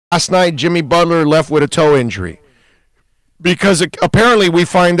last night, Jimmy Butler left with a toe injury because apparently we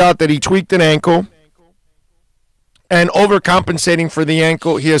find out that he tweaked an ankle, and overcompensating for the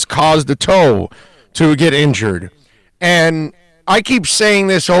ankle, he has caused the toe to get injured. And I keep saying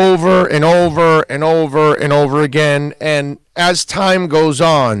this over and over and over and over again, and as time goes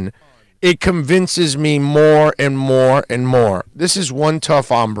on, it convinces me more and more and more. This is one tough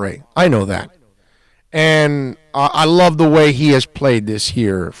hombre. I know that. And I love the way he has played this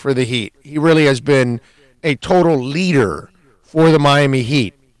year for the Heat. He really has been a total leader for the Miami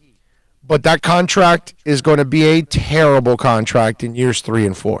Heat. But that contract is going to be a terrible contract in years 3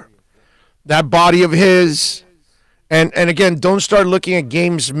 and 4. That body of his, and again, don't start looking at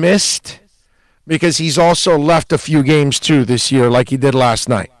games missed, because he's also left a few games too this year like he did last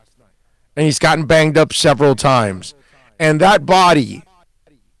night. And he's gotten banged up several times. And that body,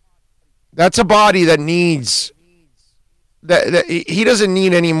 that's a body that needs, that he doesn't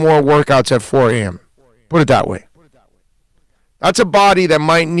need any more workouts at 4 a.m. Put it that way. That's a body that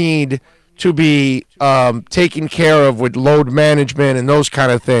might need to be taken care of with load management and those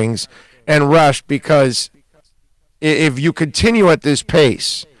kind of things and rest, because if you continue at this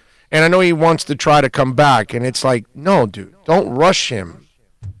pace, and I know he wants to try to come back, and it's like, no, dude, don't rush him.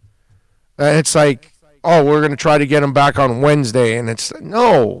 It's like, oh, we're going to try to get him back on Wednesday, and it's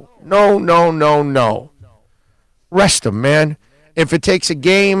no. Rest him, man. If it takes a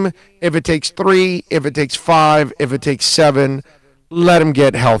game, if it takes 3, if it takes 5, if it takes 7, let him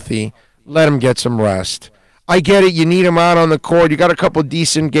get healthy. Let him get some rest. I get it. You need him out on the court. You got a couple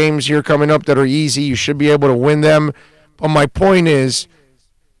decent games here coming up that are easy. You should be able to win them. But my point is,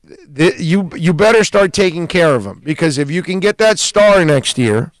 you better start taking care of him, because if you can get that star next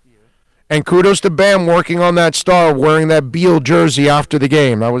year, and kudos to Bam working on that star, wearing that Beal jersey after the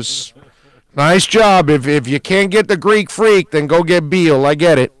game. That was nice job. If you can't get the Greek Freak, then go get Beal. I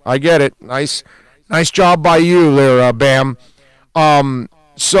get it. Nice job by you there, Bam.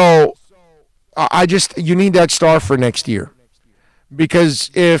 So you need that star for next year,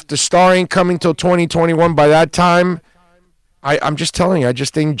 because if the star ain't coming till 2021 by that time, I'm just telling you, I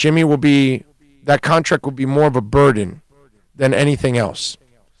just think Jimmy that contract will be more of a burden than anything else.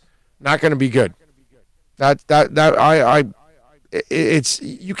 Not going to be good. You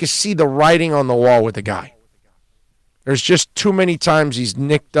can see the writing on the wall with the guy. There's just too many times he's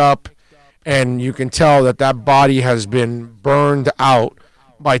nicked up, and you can tell that body has been burned out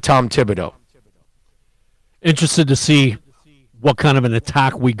by Tom Thibodeau. Interested to see what kind of an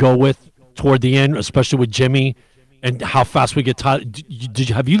attack we go with toward the end, especially with Jimmy, and how fast we get tired.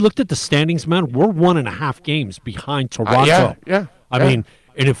 Have you looked at the standings, man? We're 1.5 games behind Toronto. Yeah. I mean,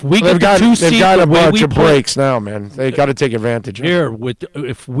 and if we get the 2 seed, they've got a bunch of breaks now, man. They got to take advantage of it.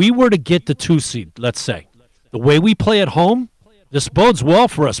 If we were to get the 2 seed, let's say, the way we play at home, this bodes well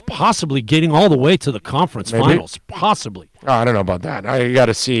for us possibly getting all the way to the conference finals. Possibly. Oh, I don't know about that. I got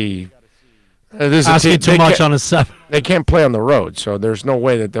to see. Asking too much on a 7. They can't play on the road, so there's no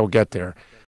way that they'll get there.